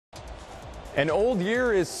An old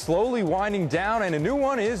year is slowly winding down, and a new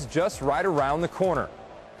one is just right around the corner.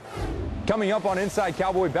 Coming up on Inside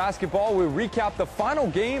Cowboy Basketball, we'll recap the final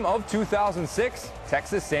game of 2006,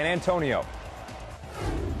 Texas-San Antonio.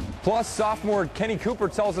 Plus, sophomore Kenny Cooper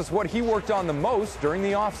tells us what he worked on the most during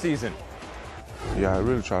the offseason. Yeah, I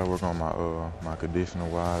really try to work on my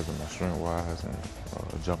conditioning-wise and my strength-wise and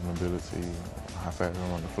jumping ability, how fast I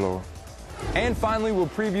run on the floor. And finally, we'll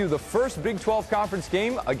preview the first Big 12 Conference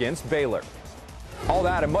game against Baylor. All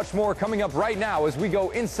that and much more coming up right now as we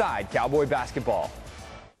go inside Cowboy Basketball.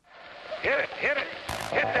 Hit it, hit it.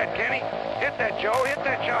 Hit that, Kenny. Hit that, Joe. Hit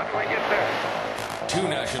that shot when we get there. 2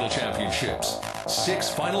 national championships, 6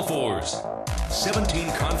 Final Fours,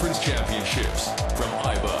 17 conference championships. From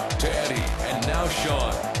Iba to Eddie and now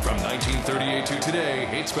Sean. From 1938 to today,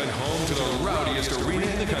 it's been home to the rowdiest arena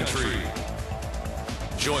in the country.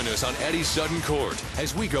 Join us on Eddie's Sutton Court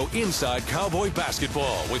as we go inside Cowboy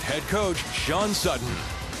Basketball with head coach Sean Sutton.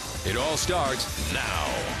 It all starts now.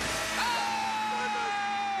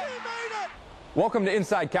 Welcome to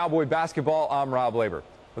Inside Cowboy Basketball. I'm Rob Labor.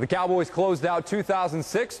 The Cowboys closed out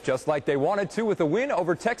 2006 just like they wanted to with a win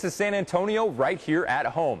over Texas-San Antonio right here at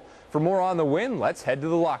home. For more on the win, let's head to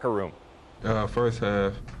the locker room. First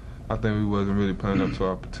half, I think we wasn't really playing up to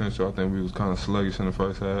our potential. I think we was kind of sluggish in the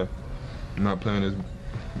first half, not playing as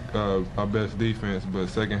our best defense, but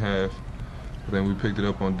second half, I think we picked it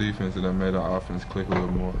up on defense and that made our offense click a little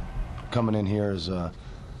more. Coming in here as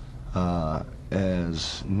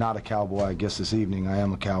not a Cowboy, I guess this evening I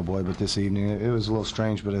am a Cowboy, but this evening it was a little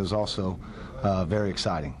strange, but it was also very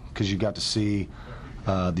exciting because you got to see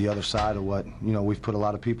the other side of what we've put a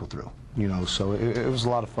lot of people through. So it was a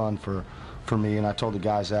lot of fun for me, and I told the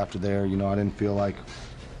guys after there, I didn't feel like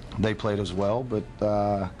they played as well, but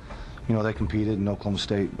they competed, and Oklahoma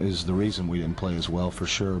State is the reason we didn't play as well, for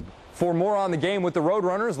sure. For more on the game with the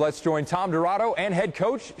Roadrunners, let's join Tom Dorado and head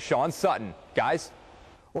coach Sean Sutton. Guys.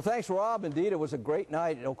 Well, thanks, Rob. Indeed, it was a great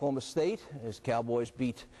night at Oklahoma State as Cowboys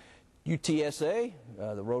beat UTSA,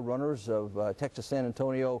 the Roadrunners of Texas San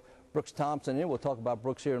Antonio. Brooks Thompson in. We'll talk about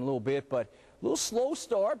Brooks here in a little bit, but a little slow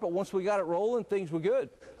start, but once we got it rolling, things were good.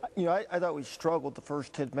 I thought we struggled the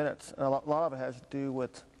first 10 minutes. And a lot of it has to do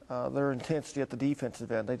with their intensity at the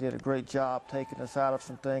defensive end. They did a great job taking us out of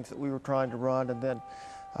some things that we were trying to run, and then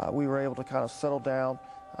we were able to kind of settle down,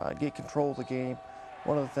 get control of the game.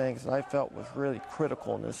 One of the things that I felt was really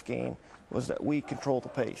critical in this game was that we controlled the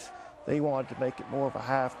pace. They wanted to make it more of a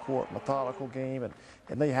half-court, methodical game, and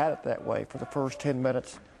they had it that way for the first 10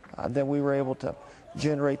 minutes. Then we were able to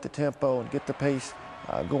generate the tempo and get the pace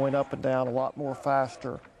going up and down a lot more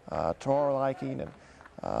faster to our liking, and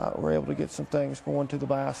we're able to get some things going to the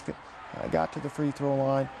basket. Got to the free throw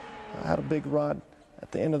line, had a big run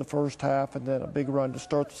at the end of the first half, and then a big run to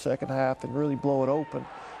start the second half and really blow it open.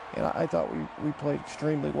 And I thought we played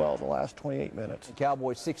extremely well the last 28 minutes. The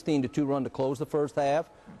Cowboys 16-2 run to close the first half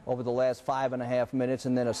over the last 5.5 minutes,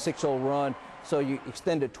 and then a 6-0 run. So you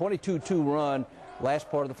extended 22-2 run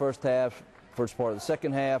last part of the first half, first part of the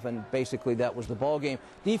second half, and basically that was the ball game.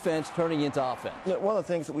 Defense turning into offense. One of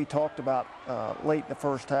the things that we talked about late in the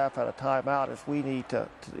first half at a timeout is we need to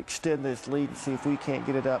extend this lead and see if we can't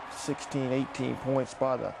get it up 16, 18 points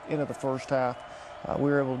by the end of the first half.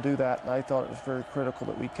 We were able to do that, and I thought it was very critical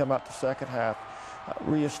that we come out the second half,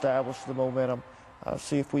 reestablish the momentum,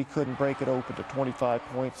 see if we couldn't break it open to 25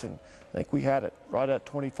 points, and I think we had it right at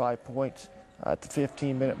 25 points at the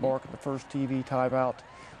 15-minute mark in the first TV timeout,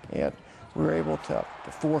 and we were able to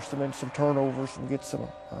force them in some turnovers and get some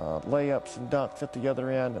layups and dunks at the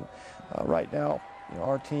other end, and right now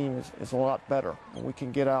our team is a lot better, and we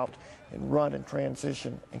can get out and run and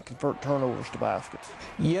transition and convert turnovers to baskets.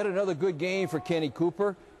 Yet another good game for Kenny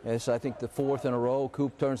Cooper. It's, I think, the 4th in a row.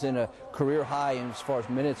 Coop turns in a career high as far as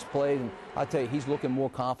minutes played, and I tell you, he's looking more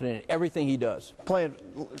confident in everything he does. Playing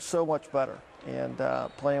so much better, and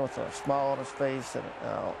playing with a smile on his face, and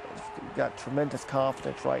he's got tremendous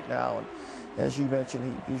confidence right now. And as you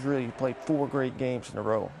mentioned, he's really played 4 great games in a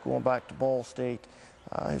row, going back to Ball State,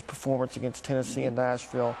 his performance against Tennessee and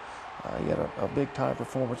Nashville. He had a big-time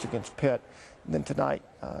performance against Pitt. And then tonight,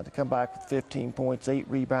 to come back with 15 points, 8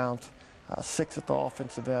 rebounds, 6 at the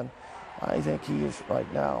offensive end. I think he is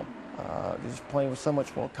right now just playing with so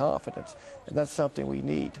much more confidence, and that's something we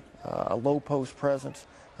need. A low-post presence.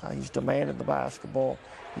 He's demanding the basketball.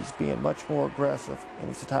 He's being much more aggressive, and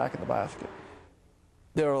he's attacking the basket.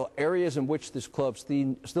 There are areas in which this club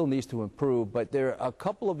still needs to improve, but there are a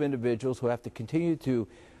couple of individuals who have to continue to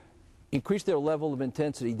increase their level of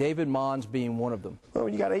intensity, David Mons being one of them. Well,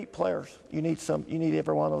 when you got 8 players, you need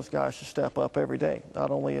every one of those guys to step up every day,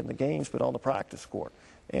 not only in the games but on the practice court.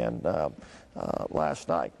 And last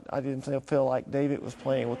night, I didn't feel like David was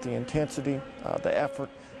playing with the intensity, the effort,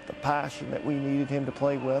 the passion that we needed him to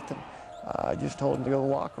play with. And I just told him to go to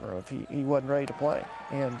the locker room if he wasn't ready to play.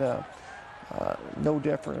 And no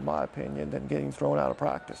different, in my opinion, than getting thrown out of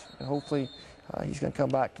practice. And hopefully he's going to come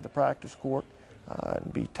back to the practice court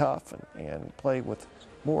and be tough and play with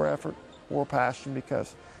more effort, more passion,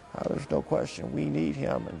 because there's no question we need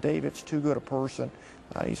him. And David's too good a person.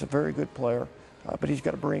 He's a very good player, but he's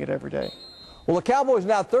got to bring it every day. Well, the Cowboys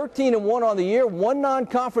now 13-1 on the year. One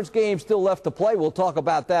non-conference game still left to play. We'll talk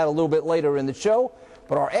about that a little bit later in the show.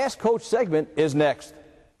 But our Ask Coach segment is next.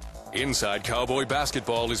 Inside Cowboy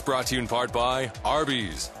Basketball is brought to you in part by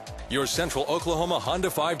Arby's, your Central Oklahoma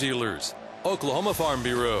Honda 5 dealers, Oklahoma Farm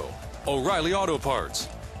Bureau, O'Reilly Auto Parts,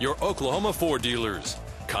 your Oklahoma Ford dealers,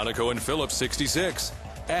 Conoco and Phillips 66,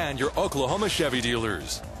 and your Oklahoma Chevy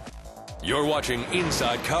dealers. You're watching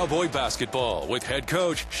Inside Cowboy Basketball with head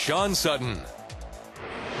coach Sean Sutton.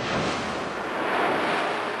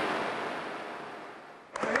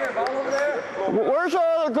 Where's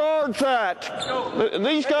our other guards at?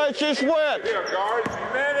 These guys just went. Here, guards.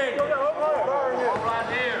 Ready? Right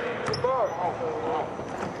here.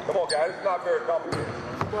 Come on, guys. It's not very complicated.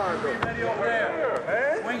 Ready over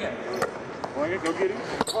there. Swing it. Swing it. Go get him.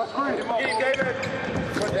 Get him, David.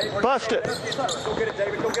 Bust it. Go get it,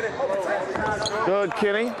 David. Go get it. Good,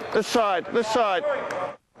 Kenny. This side. This side.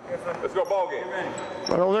 Let's go ball game.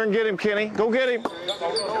 Run over there and get him, Kenny. Go get him.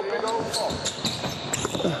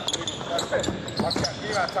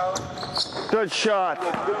 Good shot.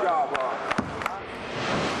 Good job, Rob.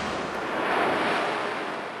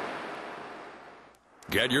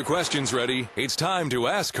 Get your questions ready. It's time to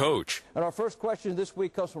ask Coach. And our first question this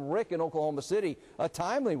week comes from Rick in Oklahoma City. A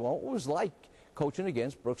timely one. What was it like coaching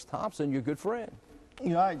against Brooks Thompson, your good friend? You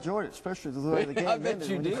know, I enjoyed it, especially the way the game I bet ended.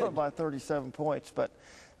 you when did. You by 37 points. But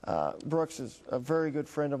Brooks is a very good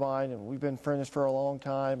friend of mine, and we've been friends for a long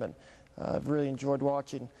time. And I've really enjoyed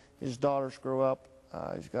watching his daughters grow up.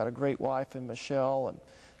 He's got a great wife in Michelle, and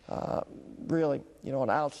really, you know, an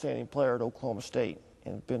outstanding player at Oklahoma State,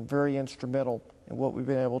 and been very instrumental in what we've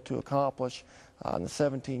been able to accomplish in the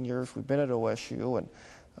 17 years we've been at OSU, and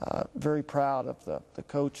very proud of the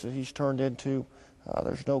coach that he's turned into.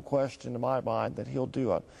 There's no question in my mind that he'll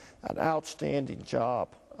do an outstanding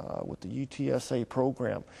job with the UTSA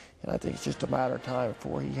program, and I think it's just a matter of time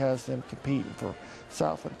before he has them competing for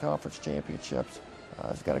Southland Conference championships.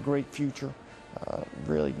 He's got a great future,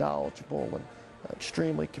 really knowledgeable and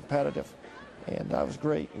extremely competitive, and that was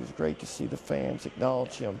great. It was great to see the fans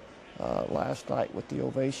acknowledge him last night with the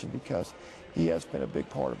ovation, because he has been a big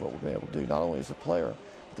part of what we've been able to do, not only as a player,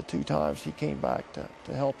 but the 2 times he came back to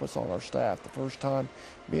help us on our staff. The first time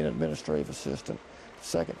being an administrative assistant, the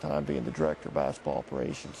second time being the director of basketball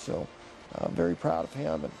operations. So I'm very proud of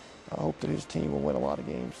him, and I hope that his team will win a lot of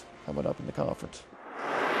games coming up in the conference.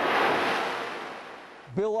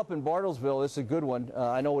 Bill up in Bartlesville, this is a good one.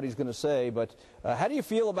 I know what he's going to say, but how do you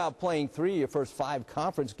feel about playing 3 of your first 5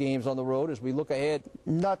 conference games on the road as we look ahead?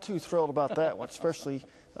 Not too thrilled about that one, especially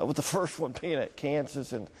with the first one being at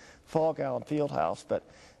Kansas and Fog Island Fieldhouse. But,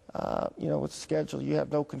 you know, with the schedule, you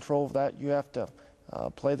have no control of that. You have to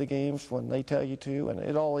play the games when they tell you to, and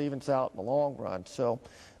it all evens out in the long run. So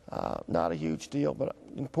not a huge deal, but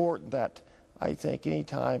important that I think any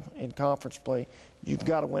time in conference play, you've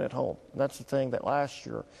got to win at home. And that's the thing that last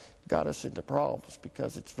year got us into problems,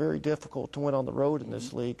 because it's very difficult to win on the road in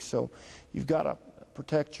this league. So you've got to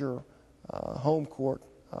protect your home court,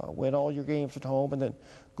 win all your games at home, and then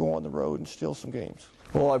go on the road and steal some games.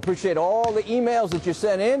 Well, I appreciate all the emails that you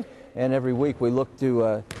sent in, and every week we look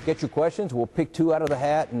to get your questions. We'll pick 2 out of the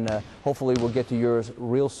hat, and hopefully we'll get to yours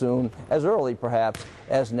real soon, as early perhaps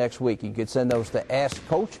as next week. You can send those to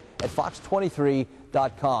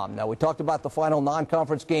askcoach@fox23.com. Now, we talked about the final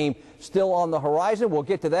non-conference game still on the horizon. We'll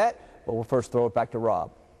get to that, but we'll first throw it back to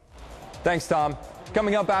Rob. Thanks, Tom.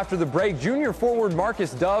 Coming up after the break, junior forward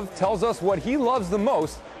Marcus Dove tells us what he loves the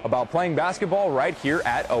most about playing basketball right here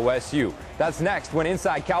at OSU. That's next when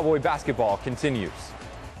Inside Cowboy Basketball continues.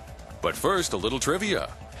 But first, a little trivia.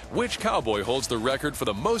 Which Cowboy holds the record for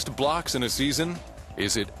the most blocks in a season?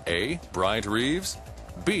 Is it A, Bryant Reeves,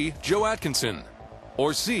 B, Joe Atkinson,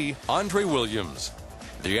 or C, Andre Williams?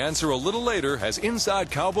 The answer a little later as Inside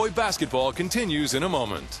Cowboy Basketball continues in a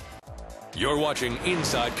moment. You're watching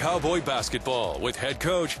Inside Cowboy Basketball with head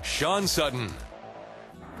coach Sean Sutton.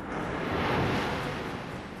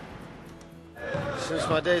 Since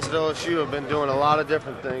my days at OSU, I've been doing a lot of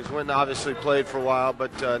different things. Went and obviously played for a while, but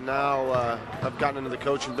now I've gotten into the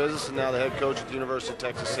coaching business, and now the head coach at the University of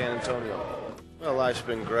Texas, San Antonio. Well, life's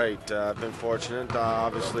been great. I've been fortunate,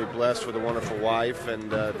 obviously blessed with a wonderful wife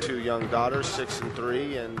and 2 young daughters, 6 and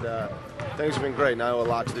 3, and things have been great. And I owe a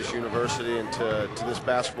lot to this university and to this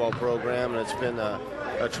basketball program, and it's been a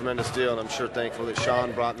tremendous deal. And I'm sure thankful that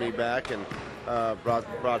Sean brought me back and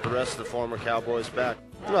brought the rest of the former Cowboys back.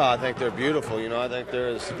 No, I think they're beautiful. You know, I think they're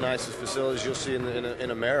as nice as facilities you'll see in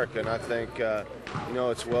America, and I think you know,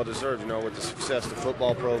 it's well deserved. You know, with the success the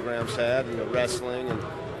football programs had and the wrestling, and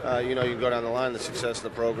you know, you can go down the line, the success of the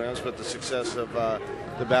programs, but the success of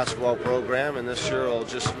the basketball program, and this year will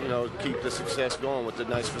just, you know, keep the success going with the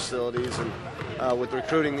nice facilities, and with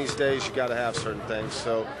recruiting these days, you got to have certain things.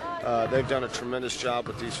 So they've done a tremendous job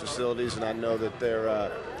with these facilities, and I know that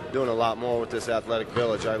they're doing a lot more with this athletic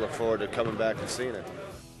village. I look forward to coming back and seeing it.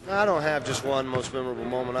 I don't have just one most memorable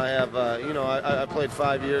moment. I have, you know, I played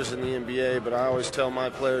 5 years in the NBA, but I always tell my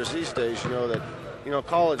players these days, you know, that, you know,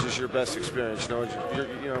 college is your best experience. You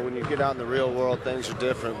know, when you get out in the real world, things are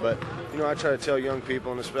different. But, you know, I try to tell young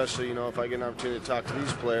people, and especially, you know, if I get an opportunity to talk to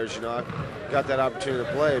these players, you know, I've got that opportunity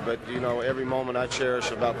to play. But, you know, every moment I cherish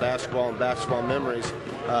about basketball and basketball memories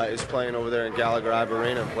is playing over there in Gallagher-Iba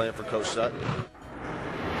Arena and playing for Coach Sutton.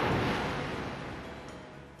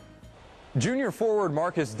 Junior forward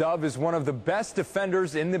Marcus Dove is one of the best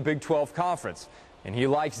defenders in the Big 12 Conference. And he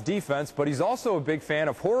likes defense, but he's also a big fan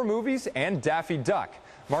of horror movies and Daffy Duck.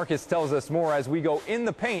 Marcus tells us more as we go in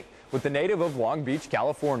the paint with the native of Long Beach,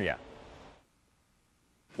 California.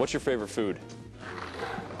 What's your favorite food?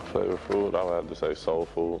 Favorite food, I would have to say soul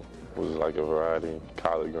food. It was like a variety,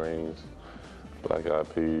 collard greens,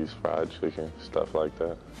 black-eyed peas, fried chicken, stuff like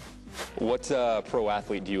that. What pro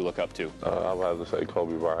athlete do you look up to? I would have to say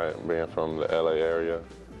Kobe Bryant, being from the LA area.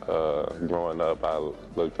 Growing up, I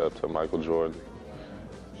looked up to Michael Jordan,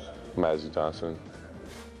 Magic Johnson.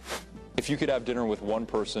 If you could have dinner with one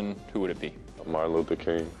person, who would it be? Martin Luther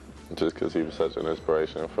King, just because he was such an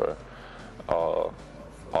inspiration for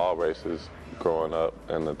all races growing up,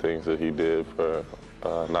 and the things that he did for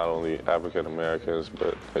not only African Americans,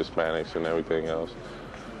 but Hispanics and everything else.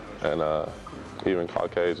 And even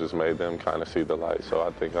Caucasians made them kind of see the light. So I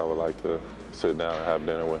think I would like to sit down and have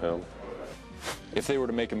dinner with him. If they were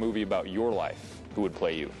to make a movie about your life, who would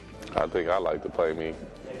play you? I think I'd like to play me,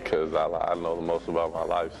 because I know the most about my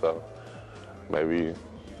life. So maybe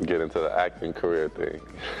get into the acting career thing.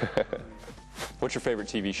 What's your favorite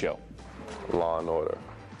TV show? Law and Order.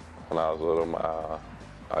 When I was little,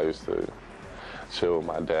 I used to chill with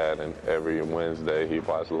my dad, and every Wednesday he'd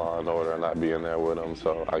watch Law and Order, and I'd be in there with him,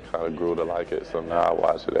 so I kind of grew to like it. So now I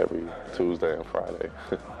watch it every Tuesday and Friday.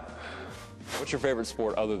 What's your favorite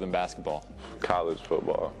sport other than basketball? College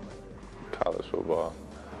football. College football.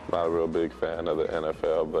 Not a real big fan of the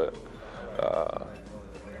NFL, but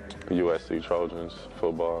USC Trojans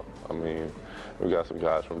football. I mean, we got some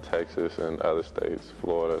guys from Texas and other states,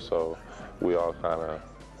 Florida, so we all kind of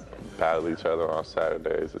battle each other on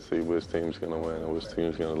Saturdays to see which team's going to win and which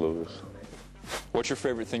team's going to lose. What's your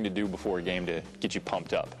favorite thing to do before a game to get you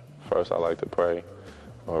pumped up? First, I like to pray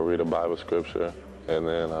or read a Bible scripture, and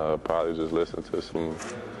then probably just listen to some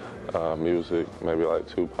music, maybe like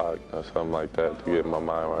Tupac or something like that, to get my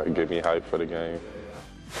mind right, get me hyped for the game.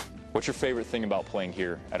 What's your favorite thing about playing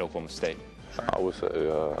here at Oklahoma State? I would say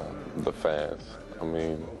the fans. I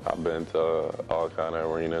mean, I've been to all kind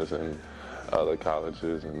of arenas and other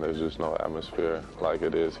colleges, and there's just no atmosphere like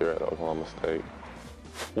it is here at Oklahoma State.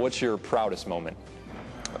 What's your proudest moment?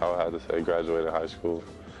 I would have to say graduating high school,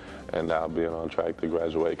 and now being on track to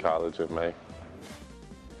graduate college in May.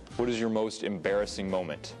 What is your most embarrassing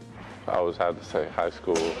moment? I would have to say high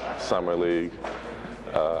school, summer league.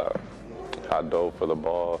 I dove for the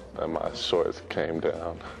ball, and my shorts came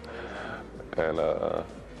down, and I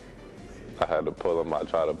had to pull them. I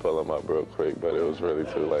tried to pull them up real quick, but it was really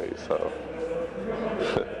too late, so.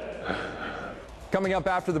 Coming up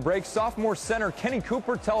after the break, sophomore center Kenny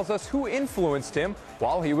Cooper tells us who influenced him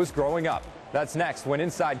while he was growing up. That's next when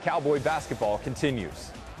Inside Cowboy Basketball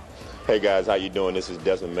continues. Hey guys, how you doing? This is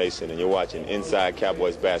Desmond Mason, and you're watching Inside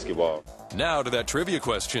Cowboys Basketball. Now to that trivia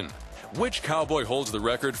question. Which Cowboy holds the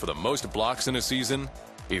record for the most blocks in a season?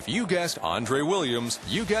 If you guessed Andre Williams,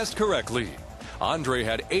 you guessed correctly. Andre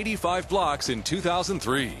had 85 blocks in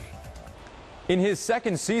 2003. In his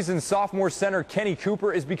second season, sophomore center Kenny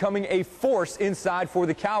Cooper is becoming a force inside for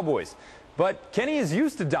the Cowboys. But Kenny is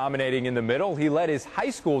used to dominating in the middle. He led his high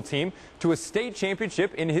school team to a state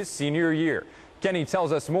championship in his senior year. Kenny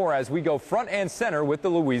tells us more as we go front and center with the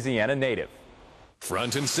Louisiana native.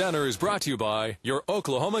 Front and Center is brought to you by your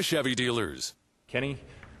Oklahoma Chevy dealers. Kenny,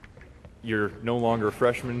 you're no longer a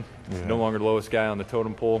freshman, no longer the lowest guy on the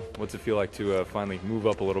totem pole. What's it feel like to finally move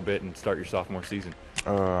up a little bit and start your sophomore season?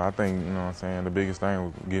 I think, you know what I'm saying, the biggest thing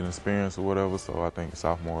was getting experience or whatever, so I think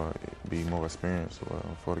sophomore be more experience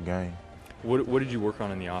for the game. What did you work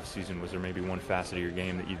on in the offseason? Was there maybe one facet of your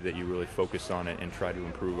game that you really focused on and tried to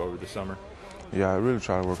improve over the summer? Yeah, I really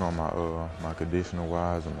try to work on my conditional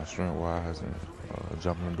wise and my strength wise and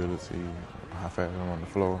jumping ability, how fast I'm on the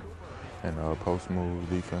floor, and post moves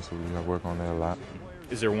defensively. I work on that a lot.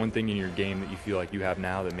 Is there one thing in your game that you feel like you have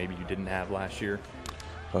now that maybe you didn't have last year?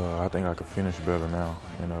 I think I could finish better now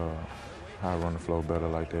and how I run the floor better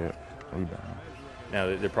like that, rebound. Now,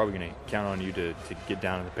 they're probably going to count on you to get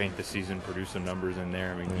down in the paint this season, produce some numbers in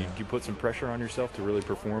there. I mean, do you put some pressure on yourself to really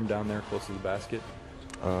perform down there close to the basket?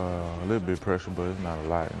 A little bit of pressure, but it's not a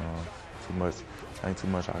lot, you know. Too much, ain't too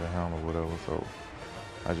much I can handle or whatever, so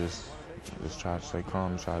I just try to stay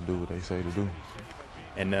calm and try to do what they say to do.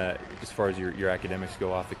 And as far as your academics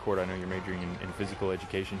go off the court, I know you're majoring in physical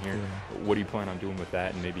education here. Yeah. What do you plan on doing with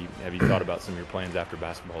that? And maybe have you thought about some of your plans after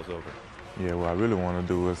basketball's over? Yeah, what I really want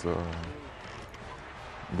to do is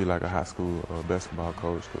be like a high school basketball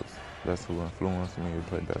coach, because that's who influenced me to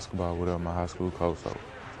play basketball with my high school coach. So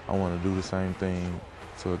I want to do the same thing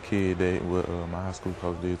to a kid that what my high school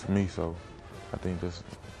coach did to me. So I think that's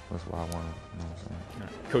why I want to. You know what I'm saying?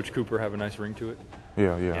 Coach Cooper have a nice ring to it?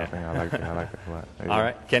 Yeah. I think I like that. I like that a lot. All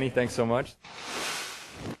right, Kenny, thanks so much.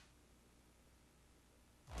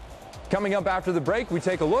 Coming up after the break, we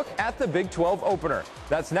take a look at the Big 12 opener.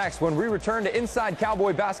 That's next when we return to Inside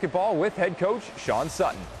Cowboy Basketball with head coach Sean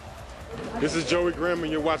Sutton. This is Joey Grimm,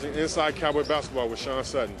 and you're watching Inside Cowboy Basketball with Sean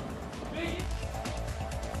Sutton.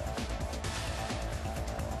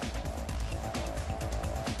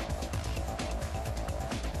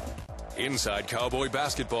 Inside Cowboy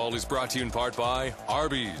Basketball is brought to you in part by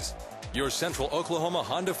Arby's, your Central Oklahoma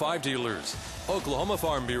Honda 5 dealers, Oklahoma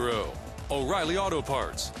Farm Bureau, O'Reilly Auto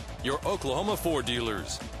Parts, your Oklahoma Ford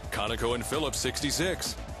dealers, Conoco and Phillips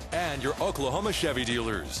 66, and your Oklahoma Chevy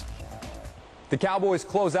dealers. The Cowboys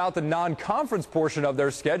close out the non-conference portion of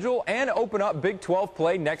their schedule and open up Big 12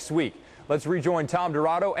 play next week. Let's rejoin Tom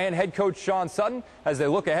Dorado and head coach Sean Sutton as they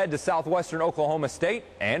look ahead to Southwestern Oklahoma State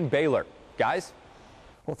and Baylor. Guys?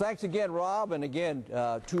 Well, thanks again, Rob. And again,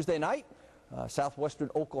 Tuesday night,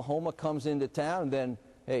 Southwestern Oklahoma comes into town. And then,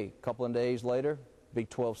 hey, a couple of days later, Big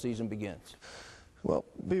 12 season begins. Well,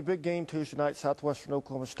 it'll be a big game Tuesday night. Southwestern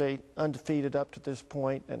Oklahoma State, undefeated up to this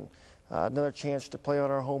point, and another chance to play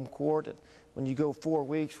on our home court. And when you go 4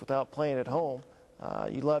 weeks without playing at home,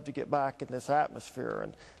 you love to get back in this atmosphere.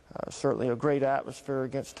 And certainly a great atmosphere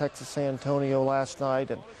against Texas San Antonio last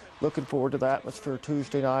night, and looking forward to the atmosphere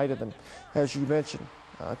Tuesday night. And then, as you mentioned,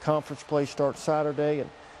 conference play starts Saturday, and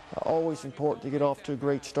always important to get off to a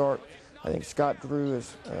great start. I think Scott Drew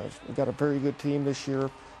has got a very good team this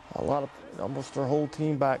year. Almost their whole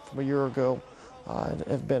team back from a year ago, and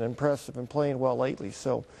have been impressive and playing well lately.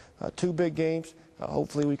 So 2 big games.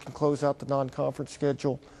 Hopefully we can close out the non-conference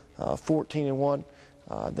schedule 14-1,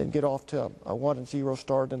 then get off to a 1-0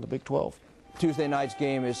 start in the Big 12. Tuesday night's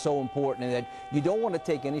game is so important in that you don't want to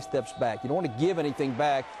take any steps back. You don't want to give anything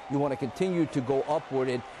back. You want to continue to go upward.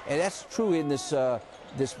 And that's true in this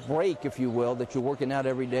this break, if you will, that you're working out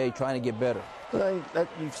every day trying to get better. That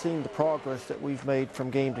you've seen the progress that we've made from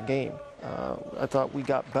game to game. I thought we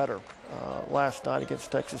got better last night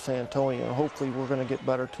against Texas San Antonio, and hopefully we're going to get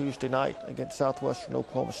better Tuesday night against Southwestern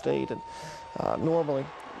Oklahoma State. And normally,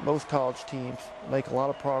 most college teams make a lot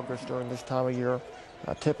of progress during this time of year.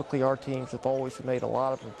 Typically, our teams have always made a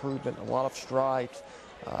lot of improvement, a lot of strides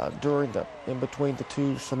in between the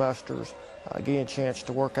 2 semesters, getting a chance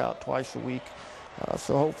to work out twice a week.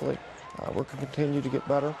 So hopefully, we're going to continue to get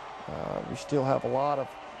better. We still have a lot of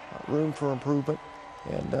room for improvement,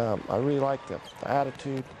 and I really like the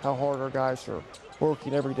attitude, how hard our guys are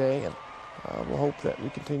working every day, and we'll hope that we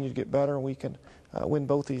continue to get better and we can win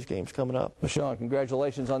both these games coming up. Well, Sean,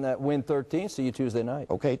 congratulations on that win 13. See you Tuesday night.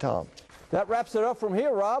 Okay, Tom. That wraps it up from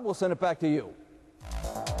here, Rob. We'll send it back to you.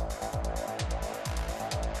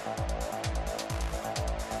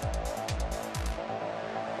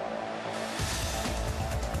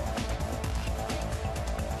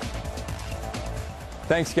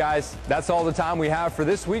 Thanks, guys. That's all the time we have for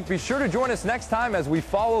this week. Be sure to join us next time as we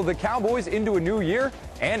follow the Cowboys into a new year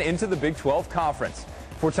and into the Big 12 Conference.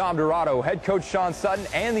 For Tom Dorado, head coach Sean Sutton,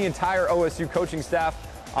 and the entire OSU coaching staff,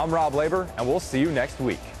 I'm Rob Labor, and we'll see you next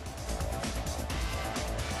week.